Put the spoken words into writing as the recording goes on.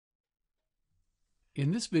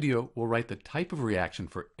In this video, we'll write the type of reaction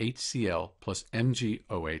for HCl plus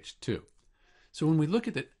MgOH2. So when we look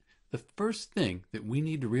at it, the first thing that we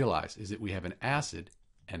need to realize is that we have an acid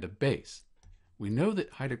and a base. We know that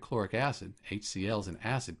hydrochloric acid, HCl, is an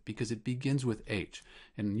acid because it begins with H.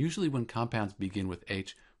 And usually when compounds begin with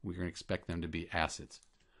H, we're going to expect them to be acids.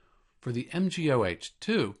 For the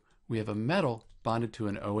MgOH2, we have a metal bonded to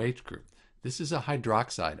an OH group. This is a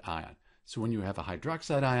hydroxide ion. So when you have a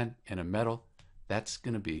hydroxide ion and a metal, that's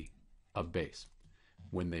going to be a base.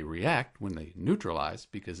 When they react, when they neutralize,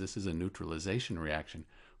 because this is a neutralization reaction,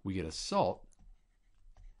 we get a salt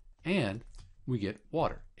and we get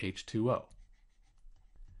water, H2O.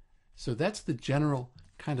 So that's the general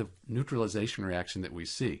kind of neutralization reaction that we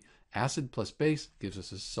see. Acid plus base gives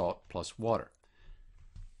us a salt plus water.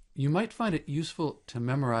 You might find it useful to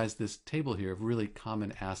memorize this table here of really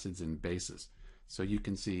common acids and bases. So you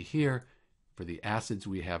can see here, for the acids,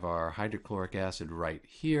 we have our hydrochloric acid right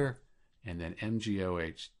here, and then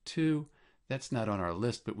MgOH2. That's not on our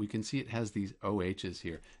list, but we can see it has these OHs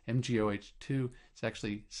here. MgOH2 is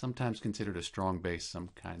actually sometimes considered a strong base,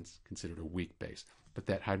 sometimes considered a weak base. But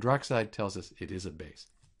that hydroxide tells us it is a base.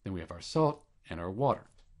 Then we have our salt and our water.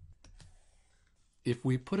 If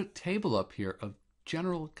we put a table up here of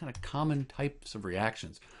general kind of common types of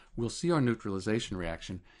reactions, we'll see our neutralization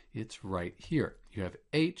reaction. It's right here. You have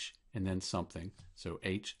H and then something, so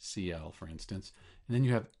HCl for instance, and then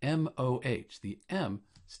you have MOH. The M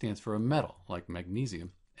stands for a metal like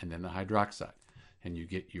magnesium, and then the hydroxide, and you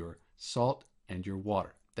get your salt and your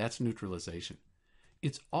water. That's neutralization.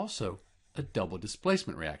 It's also a double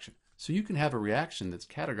displacement reaction, so you can have a reaction that's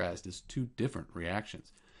categorized as two different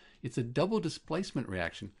reactions. It's a double displacement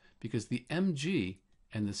reaction because the Mg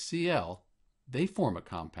and the Cl, they form a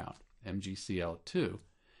compound, MgCl2,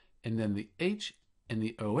 and then the H and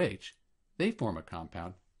the OH, they form a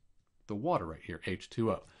compound, the water right here,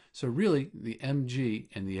 H2O. So really, the Mg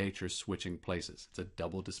and the H are switching places. It's a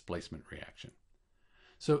double displacement reaction.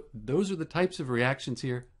 So those are the types of reactions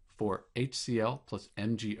here for HCl plus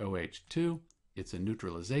MgOH2. It's a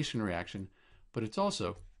neutralization reaction, but it's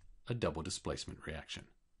also a double displacement reaction.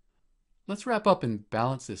 Let's wrap up and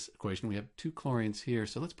balance this equation. We have two chlorines here,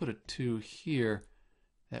 so let's put a 2 here.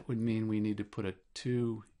 That would mean we need to put a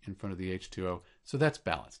 2 in front of the H2O, so that's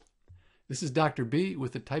balanced. This is Dr. B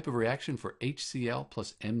with the type of reaction for HCl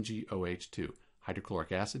plus MgOH2,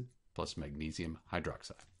 hydrochloric acid plus magnesium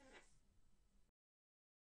hydroxide.